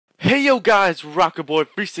Hey yo guys,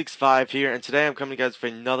 Rockaboy365 here, and today I'm coming to you guys for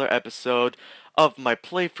another episode of my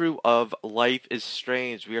playthrough of Life is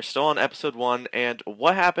Strange. We are still on episode 1, and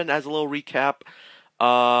what happened as a little recap,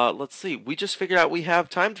 let's see, we just figured out we have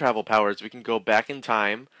time travel powers. We can go back in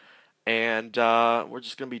time, and we're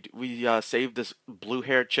just gonna be, we saved this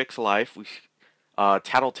blue-haired chick's life. We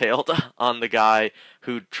tattletaled on the guy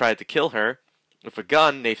who tried to kill her with a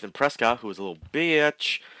gun, Nathan Prescott, who was a little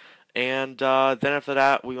bitch. And then after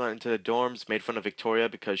that, we went into the dorms, made fun of Victoria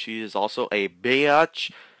because she is also a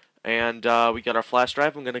bitch. And we got our flash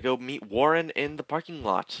drive. I'm going to go meet Warren in the parking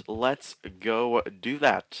lot. Let's go do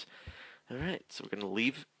that. Alright, so we're going to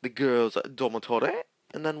leave the girls' dormitory.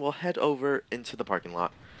 And then we'll head over into the parking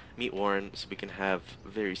lot. Meet Warren so we can have a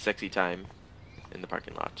very sexy time in the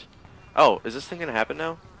parking lot. Oh, is this thing going to happen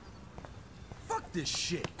now? Fuck this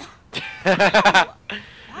shit.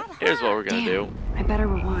 Here's what we're gonna do. I better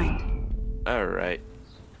rewind. Alright.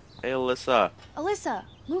 Hey, Alyssa. Alyssa,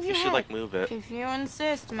 move your You head. should, like, move it. If you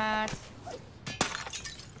insist, Max.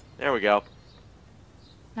 There we go.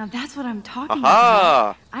 Now that's what I'm talking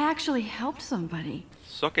Aha! about. I actually helped somebody.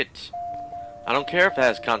 Suck it. I don't care if it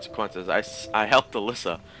has consequences. I helped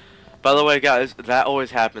Alyssa. By the way, guys, that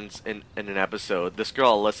always happens in an episode. This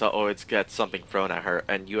girl, Alyssa, always gets something thrown at her,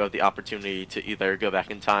 and you have the opportunity to either go back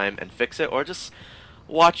in time and fix it, or just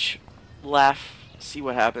watch, laugh, see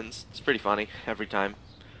what happens. It's pretty funny every time.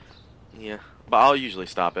 Yeah, but I'll usually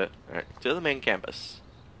stop it. Alright, to the main campus.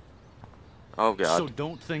 Oh god. So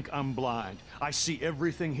don't think I'm blind. I see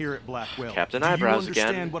everything here at Blackwell. Captain Do you Eyebrows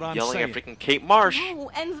understand again, what I'm yelling saying? at freaking Kate Marsh. No,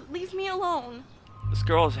 and leave me alone. This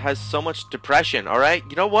girl has so much depression, alright?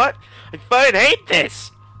 You know what? I fucking hate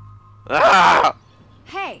this! Ah!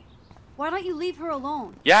 Hey, why don't you leave her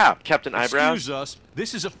alone? Yeah, Captain Eyebrows. Excuse us.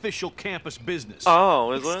 This is official campus business.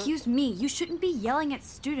 Oh, is it? Excuse me, you shouldn't be yelling at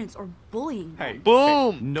students or bullying them. Hey,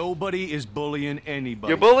 Boom! hey, nobody is bullying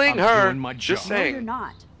anybody. You're bullying I'm her. Doing my Just job. No, saying. you're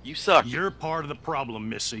not. You suck. You're part of the problem,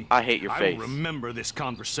 Missy. I hate your face. I will remember this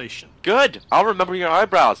conversation. Good. I'll remember your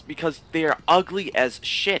eyebrows because they are ugly as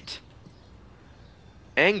shit.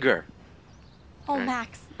 Anger. Oh, Right.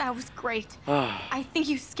 Max, that was great. Ah. I think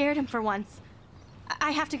you scared him for once.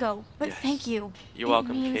 I have to go, but Yes. thank you. You're it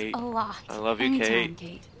welcome, means Kate. a lot. I love you, Anytime, Kate.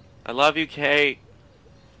 Kate. I love you, Kate.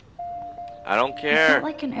 I don't I care. felt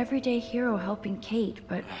like an everyday hero helping Kate,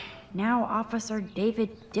 but now Officer David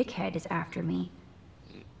Dickhead is after me.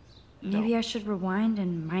 Maybe I should rewind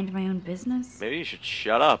and mind my own business? Maybe you should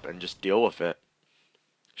shut up and just deal with it.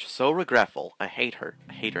 She's so regretful. I hate her.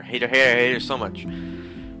 I hate her. Hate her. Hate her. Hate her so much.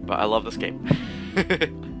 But I love this game.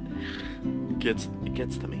 it gets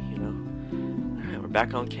to me, you know. Alright, we're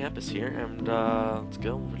back on campus here, and let's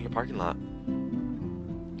go over to the parking lot.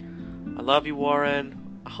 I love you,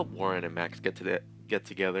 Warren. I hope Warren and Max get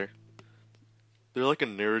together. They're like a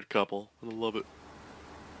nerd couple. I love it.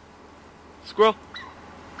 Squirrel!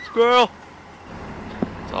 Squirrel!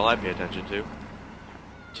 That's all I pay attention to.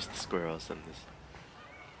 Just the squirrels and this.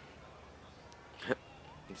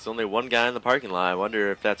 There's only one guy in the parking lot. I wonder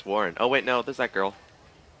if that's Warren. Oh wait, no, there's that girl.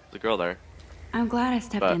 There's a girl there. I'm glad I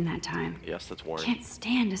stepped But- in that time. Yes, that's Warren. Can't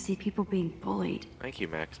stand to see people being bullied. Thank you,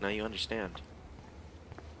 Max. Now you understand.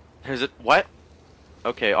 Is it what?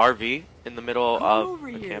 Okay, RV in the middle Come of over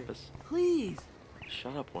the here, campus. please.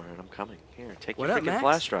 Shut up, Warren. I'm coming. Here, take What your up, freaking Max?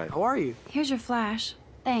 flash drive. How are you? Here's your flash.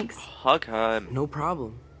 Thanks. Hug him. No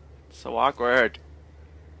problem. So awkward.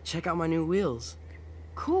 Check out my new wheels.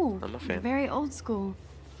 Cool. I'm a fan. Very old school.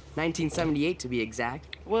 1978 to be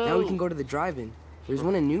exact. Whoa. Now we can go to the drive-in. There's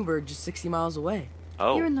one in Newburgh just 60 miles away.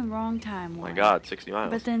 Oh You're in the wrong time, my Warren. God, 60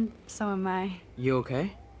 miles. But then, so am I. You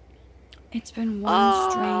okay? It's been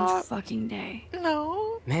one strange fucking day.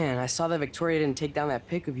 No. Man, I saw that Victoria didn't take down that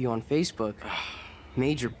pic of you on Facebook.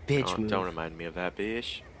 Major bitch move. Don't remind me of that,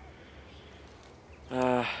 bitch.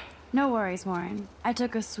 No worries, Warren. I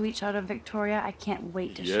took a sweet shot of Victoria. I can't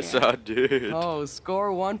wait to Yes, share. I did. Oh,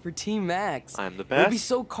 score one for Team Max. I'm the It would be best.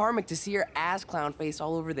 so karmic to see her ass clown face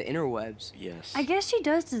all over the interwebs. Yes. I guess she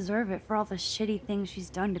does deserve it for all the shitty things she's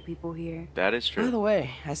done to people here. That is By the true.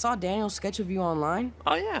 way, I saw Daniel's sketch of you online.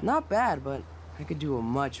 Oh yeah. Not bad, but I could do a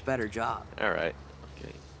much better job. All right.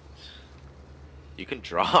 Okay. You can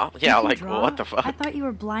draw. Yeah, You can like draw? what the fuck? I thought you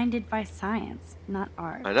were blinded by science, not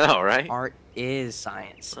art. I know, right? Art is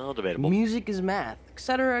science. Well, debatable. Music is math,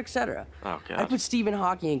 etc., etc. Oh I'd god. put Stephen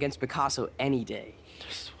Hawking against Picasso any day.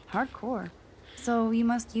 Hardcore. So you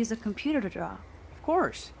must use a computer to draw. Of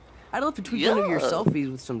course. I'd love to tweet one of your Yeah.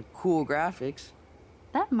 selfies with some cool graphics.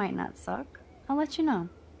 That might not suck. I'll let you know.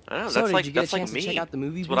 I know. So, That's did like you get that's a like chance me. to check out the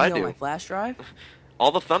movie That's what I video on do. my flash drive?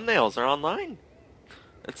 All the thumbnails are online.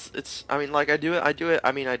 It's. I mean, like I do it. I do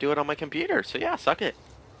it on my computer. So yeah, suck it.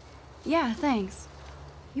 Yeah, thanks.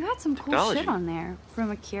 You had some cool Technology. shit on there, from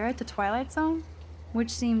Akira to Twilight Zone, which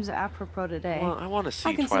seems apropos today. Well, I want to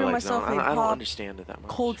see consider Twilight myself Zone. a I don't pop understand it that much.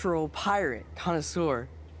 Cultural pirate connoisseur.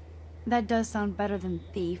 That does sound better than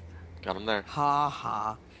thief. Got him there. Ha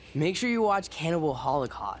ha. Make sure you watch Cannibal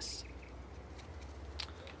Holocaust.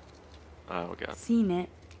 Oh god. Seen it.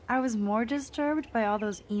 I was more disturbed by all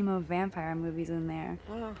those emo vampire movies in there.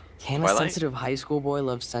 Can Twilight? a sensitive high school boy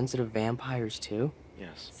love sensitive vampires too?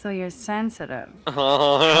 Yes. So you're sensitive. That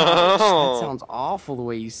Oh, sounds awful the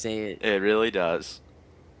way you say it. it really does.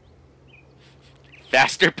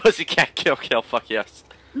 Faster Pussycat Kill Kill. Fuck yes.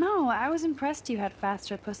 No, I was impressed you had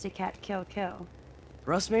faster Pussycat Kill Kill.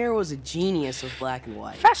 Russ Mayer was a genius of black and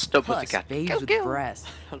white. Faster Plus, Pussycat babes Kill with Kill. breasts.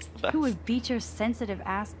 That's the best. Who would beat your sensitive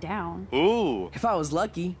ass down? Ooh. If I was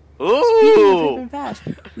lucky. Speaking of hip Ooh. and fast,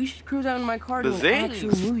 we should cruise out in my car The to an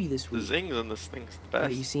actual zings. movie this The week. zings on this thing's the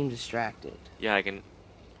But you best. seem distracted. Yeah, I can.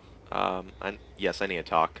 Yes, I need to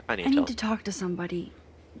talk. I need I to need tell. to talk to somebody,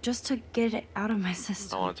 just to get it out of my I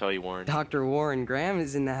system. want to tell you, Warren. Dr. Warren Graham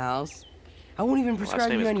is in the house. I won't even Last prescribe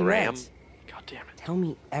name you is any Graham. meds. God damn it. Tell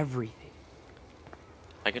me everything.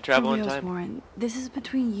 I can travel in Reals, time. Warren, this is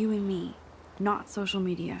between you and me, not social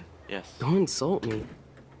media. Yes. Don't insult me.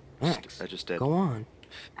 Max, I just did. go on.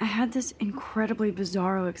 I had this incredibly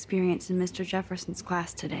bizarro experience in Mr. Jefferson's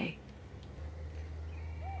class today.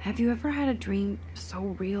 Have you ever had a dream so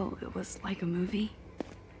real it was like a movie?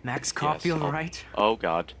 Max Caulfield, Yes. Oh. right? Oh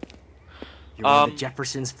God. You're one of the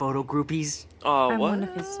Jefferson's photo groupies? Oh I'm what? one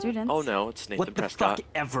of his students. Oh no, it's Nathan What the Prescott. fuck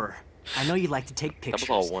ever? I know you like to take was pictures,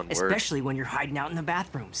 all one word. especially when you're hiding out in the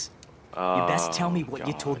bathrooms. You best tell me what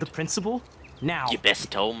you told the God. principal. Now, You best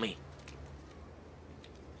told me.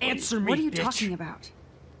 answer me, What are you bitch. talking about?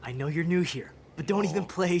 I know you're new here, but don't even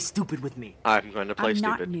play stupid with me. I'm going to play I'm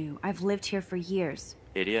not stupid. new. I've lived here for years.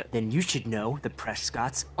 Idiot. Then you should know the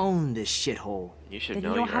Prescotts own this shithole. You should Then know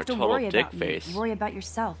you don't you're a have to total worry dick about face. me. Worry about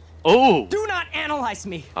yourself. Oh! Do not analyze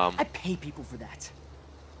me. Um. I pay people for that.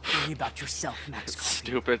 Worry about yourself, Max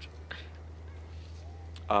Caulfield. Stupid.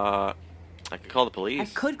 I could call the I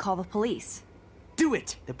police. could call the police. Do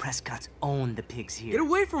it. The Prescotts own the pigs here. Get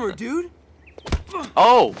away from her, dude!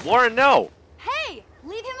 Oh, Warren, no! Hey,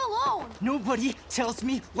 leave him alone. Nobody tells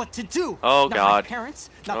me what to do. Oh, not God. my parents,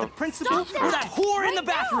 not Oh. the principal, Stop or that that whore in the right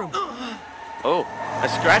now. bathroom. Oh, I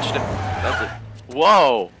scratched him. That's it.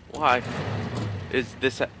 Whoa! Why? Is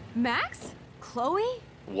this a... Max? Chloe?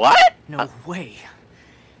 What? No way.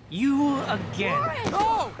 You again.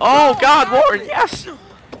 Oh, God, Warren, yes! Get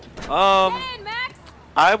in, Max.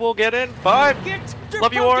 I will get in. Bye. Get your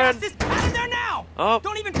Love you, punk Warren. asses out of there now. Oh.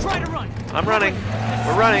 Don't even try to run. I'm running.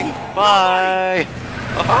 We're running. Bye.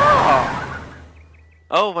 Aha!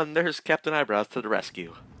 Oh, and there's Captain Eyebrows to the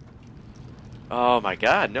rescue. Oh my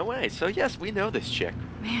God, no way. So yes, we know this chick.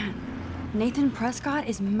 Man, Nathan Prescott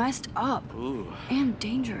is messed up Ooh, and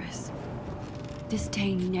dangerous. This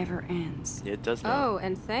day never ends. it does not. Oh,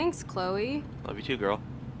 and thanks, Chloe. Love you too, girl.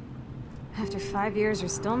 After 5 years, you're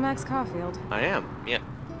still Max Caulfield. I am. Yeah.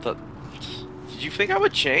 Did you think I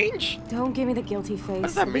would change? Don't give me the guilty face.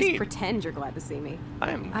 does that At least mean? pretend you're glad to see me.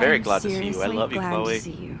 I am very I'm glad to see you. I seriously love you, glad Chloe. to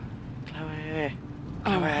see you. Chloe. Oh,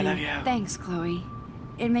 Chloe, I love and you. thanks, Chloe.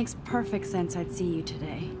 It makes perfect sense I'd see you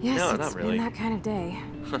today. Yes, No, it's not really. been that kind of day.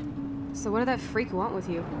 So what did that freak want with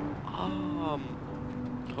you?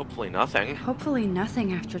 Hopefully nothing. Hopefully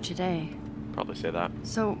nothing after today. Probably say that.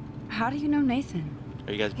 So, how do you know Nathan?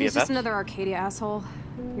 Are you guys He's BFFs? just another Arcadia asshole.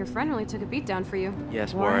 Your friend really took a beat down for you.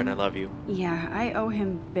 Yes, Warren, Warren? I love you. Yeah, I owe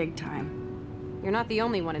him big time. You're not the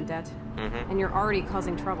only one in debt. Mm-hmm. And you're already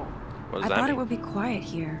causing trouble. What does I that thought mean? it would be quiet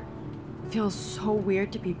here. Feels so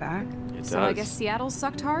weird to be back. It So I does. guess Seattle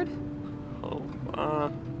sucked hard? Oh,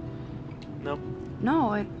 no.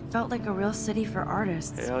 No, it felt like a real city for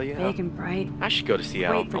artists. Hell yeah. Big and bright. I should go to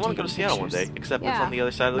Seattle. Wait for I want to go to taking Seattle one day, pictures. except it's Yeah. on the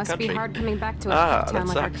other side of the Must country. be hard coming back to a Ah, town that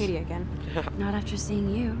like sucks. Arcadia again. Not after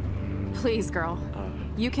seeing you. Please, girl.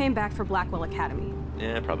 You came back for Blackwell Academy.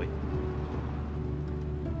 Yeah, probably.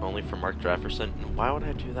 Only for Mark Jefferson. Why would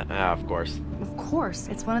I do that? Ah, of course. Of course,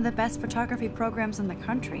 it's one of the best photography programs in the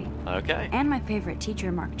country. Okay. And my favorite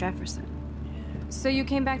teacher, Mark Jefferson. So you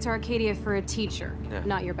came back to Arcadia for a teacher, Yeah.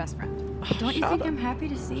 not your best friend. Don't you Shut think up. I'm happy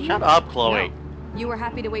to see you? Shut up, Chloe. No. You were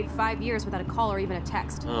happy to wait 5 years without a call or even a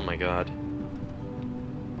text. Oh my God.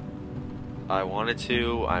 I wanted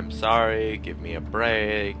to. I'm sorry. Give me a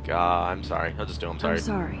break. I'm sorry. I'll just do. I'm sorry. I'm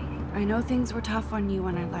sorry. I know things were tough on you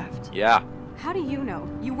when I left. Yeah. How do you know?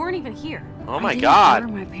 You weren't even here. Oh my I didn't God.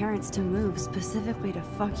 order my parents to move specifically to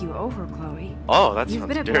fuck you over, Chloe. Oh, that You've sounds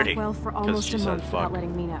been at dirty. Blackwell for 'Cause almost she a said month without fuck.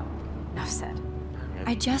 letting me know. Enough said.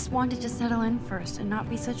 I just wanted to settle in first and not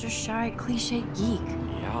be such a shy, cliche geek.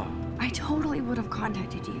 Yeah. I totally would have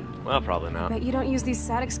contacted you. Well, probably not. Bet you don't use these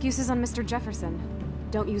sad excuses on Mr. Jefferson.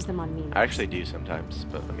 Don't use them on me. I actually do sometimes,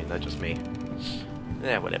 but I mean, that's just me.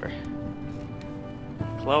 Yeah, whatever.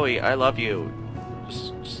 Chloe, I love you.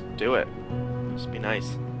 Just do it. Just be nice.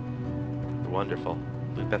 You're wonderful.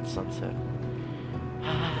 Look at that sunset.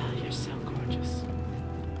 Ah, you're so gorgeous.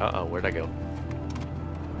 Uh-oh, where'd I go?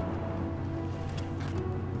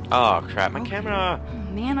 Oh, crap, my camera!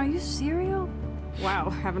 Man, are you serial? Wow,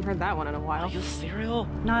 haven't heard that one in a Are while. you cereal?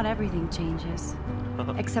 Not everything changes.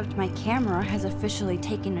 Except my camera has officially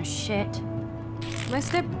taken a shit. My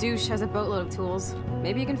step douche has a boatload of tools.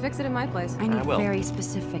 Maybe you can fix it in my place. I need will. very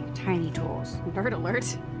specific tiny tools. Nerd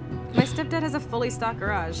alert. My stepdad has a fully stocked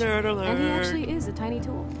garage. Nerd alert. And he actually is a tiny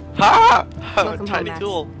tool. Ha! Welcome Tiny home, Max.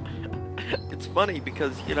 tool. It's funny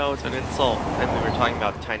because, you know, it's an insult, and we were talking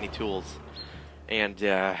about tiny tools. And,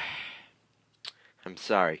 I'm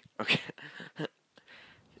sorry. Okay.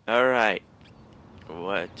 Alright.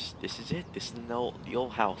 What? This is it? This is the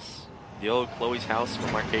old house. The old Chloe's house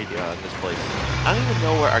from Arcadia in this place. I don't even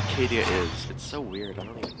know where Arcadia is. It's so weird. I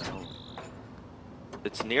don't even know.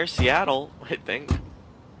 It's near Seattle, I think.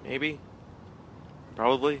 Maybe.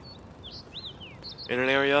 Probably. In an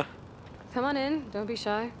area. Come on in. Don't be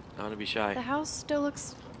shy. I want to be shy. The house still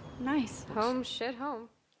looks nice. Home, shit, home.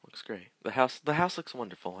 Looks great. The house looks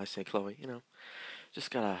wonderful. I say, Chloe. You know,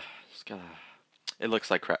 just gotta. It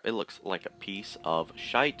looks like crap. It looks like a piece of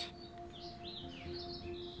shite.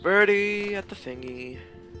 Birdie at the thingy.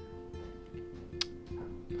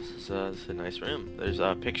 This is a nice room. There's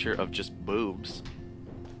a picture of just boobs.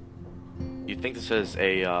 You'd think this is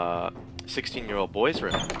a 16-year-old boy's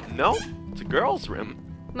room. No, it's a girl's room.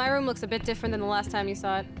 My room looks a bit different than the last time you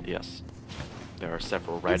saw it. Yes. There are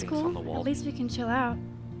several That's writings cool. on the wall. At least we can chill out.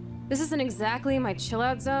 This isn't exactly my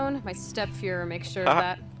chill-out zone. My step-Fuhrer makes sure of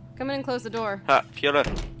that. Come in and close the door. Ha, Fiona,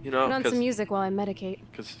 you know, Put on some music while I medicate.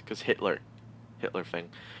 Because Hitler thing.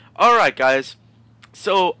 Alright, guys.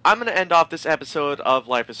 So, I'm going to end off this episode of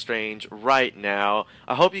Life is Strange right now.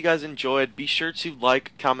 I hope you guys enjoyed. Be sure to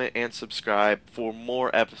like, comment, and subscribe for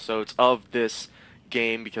more episodes of this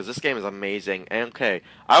game, because this game is amazing. And okay,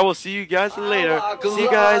 I will see you guys later. See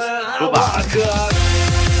you guys. Bye-bye.